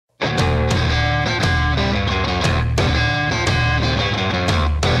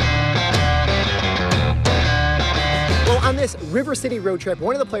this River City road trip,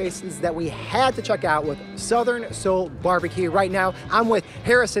 one of the places that we had to check out was Southern Soul Barbecue. Right now, I'm with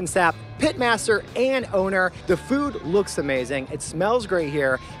Harrison Sapp, pitmaster and owner. The food looks amazing. It smells great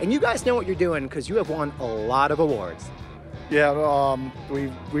here. And you guys know what you're doing because you have won a lot of awards. Yeah,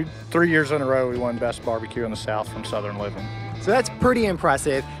 we 3 years in a row we won Best Barbecue in the South from Southern Living. So that's pretty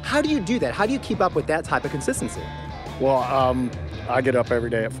impressive. How do you do that? How do you keep up with that type of consistency? Well, I get up every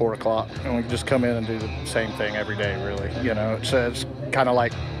day at 4 o'clock, and we just come in and do the same thing every day, really. You know, it's kind of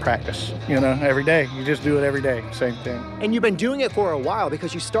like practice, you know, every day. You just do it every day, same thing. And you've been doing it for a while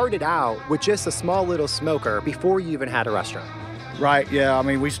because you started out with just a small little smoker before you even had a restaurant. Right, yeah. I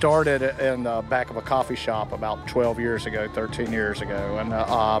mean, we started in the back of a coffee shop about 12 years ago, 13 years ago,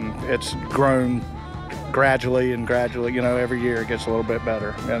 and it's grown gradually, you know, every year it gets a little bit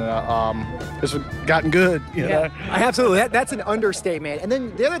better, and it's gotten good, you know. Absolutely, that's an understatement. And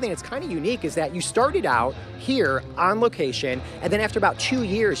then the other thing that's kind of unique is that you started out here on location, and then after about 2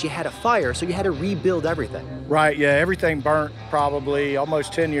 years you had a fire, so you had to rebuild everything. Right, yeah, everything burnt probably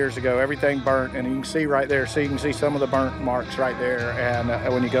almost 10 years ago. Everything burnt, and you can see right there, you can see some of the burnt marks right there,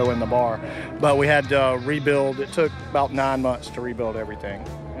 and when you go in the bar. But we had to rebuild. It took about 9 months to rebuild everything.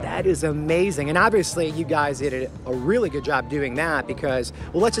 That is amazing. And obviously you guys did a really good job doing that because,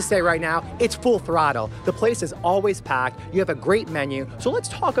 well, let's just say right now, it's full throttle. The place is always packed. You have a great menu. So let's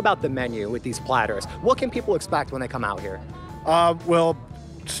talk about the menu with these platters. What can people expect when they come out here? Well,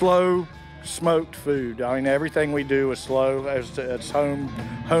 slow smoked food. I mean, everything we do is slow. It's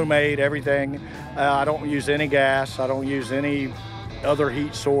homemade, everything. I don't use any gas. I don't use any other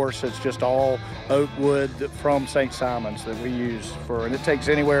heat source. It's just all oak wood from St. Simon's that we use and it takes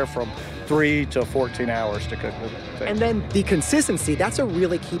anywhere from 3 to 14 hours to cook the thing. And then the consistency, that's a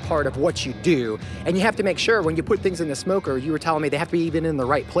really key part of what you do. And you have to make sure when you put things in the smoker, you were telling me they have to be even in the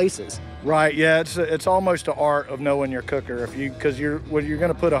right places. Right, yeah, it's almost an art of knowing your cooker. Because you're going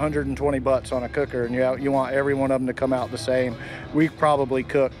to put 120 butts on a cooker and you want every one of them to come out the same. We probably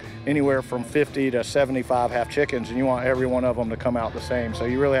cook anywhere from 50 to 75 half chickens, and you want every one of them to come out the same. So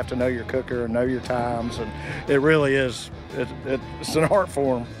you really have to know your cooker and know your times, and it really is. It's an art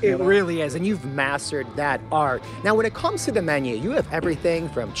form. It really is, and you've mastered that art. Now, when it comes to the menu, you have everything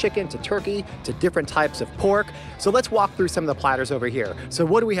from chicken to turkey to different types of pork. So let's walk through some of the platters over here. So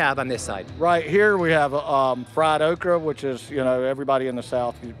what do we have on this side? Right here we have fried okra, which is, you know, everybody in the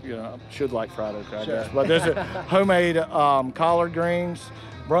South, you know, should like fried okra, I guess. But there's a homemade collard greens,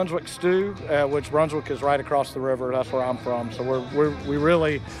 Brunswick stew, which Brunswick is right across the river. That's where I'm from. So we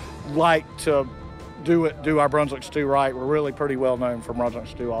really like to do our Brunswick stew right. We're really pretty well known for Brunswick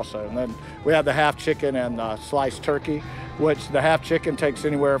stew also. And then we have the half chicken and sliced turkey, which the half chicken takes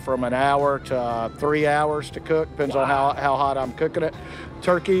anywhere from an hour to 3 hours to cook, depends on how hot I'm cooking it.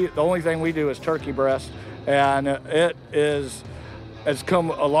 Turkey, the only thing we do is turkey breast, and it's come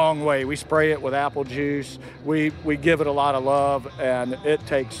a long way. We spray it with apple juice. We give it a lot of love, and it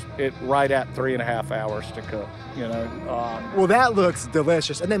takes it right at 3.5 hours to cook, you know. Well, that looks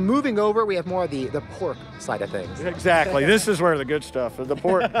delicious. And then moving over, we have more of the pork side of things. Exactly. This is where the good stuff is. The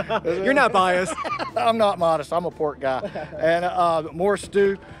pork. You're not biased. I'm not modest. I'm a pork guy. And more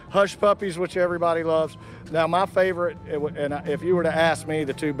stew, hush puppies, which everybody loves. Now, my favorite, and if you were to ask me,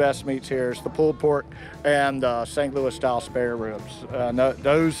 the two best meats here is the pulled pork and St. Louis style spare ribs.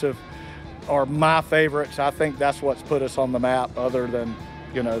 Those are my favorites. I think that's what's put us on the map, other than,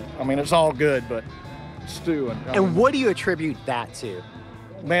 you know, I mean, it's all good, but stew. And what do you attribute that to?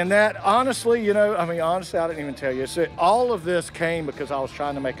 Man, that honestly, you know, I mean, honestly, I didn't even tell you. So all of this came because I was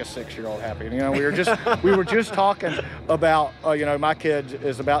trying to make a 6-year-old happy. You know, we were just talking about, you know, my kid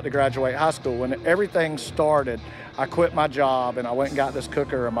is about to graduate high school. When everything started, I quit my job and I went and got this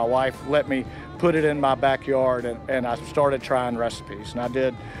cooker, and my wife let me put it in my backyard, and I started trying recipes.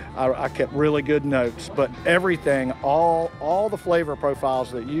 And I kept really good notes, but everything, all the flavor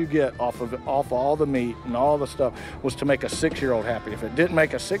profiles that you get off of all the meat and all the stuff was to make a 6-year-old happy. If it didn't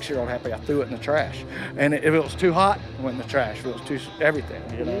make a 6-year-old happy, I threw it in the trash. And if it was too hot, it went in the trash. If it was too, everything,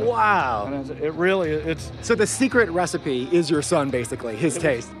 you know. Wow. And it really, it's. So the secret recipe is your son, basically, his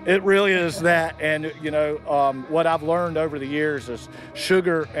taste. It really is that. And, you know, what I've learned over the years is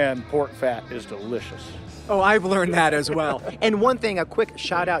sugar and pork fat is delicious. Oh, I've learned that as well. And one thing, a quick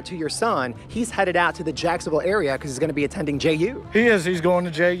shout out to your son. He's headed out to the Jacksonville area because he's going to be attending JU. He is. He's going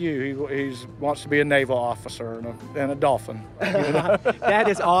to JU. He wants to be a naval officer and a dolphin. You know? That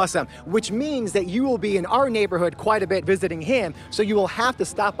is awesome. Which means that you will be in our neighborhood quite a bit visiting him, so you will have to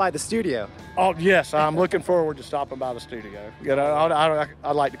stop by the studio. Oh, yes. I'm looking forward to stopping by the studio. You know,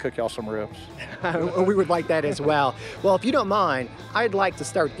 I'd like to cook y'all some ribs. We would like that as well. Well, if you don't mind, I'd like to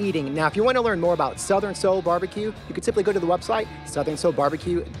start eating. Now, if you want to learn more about Southern Soul Soul Barbecue, you can simply go to the website,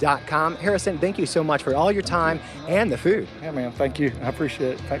 southernsoulbarbecue.com. Harrison, thank you so much for all your time and the food. Yeah, man, thank you. I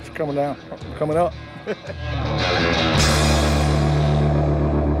appreciate it. Thanks for coming up.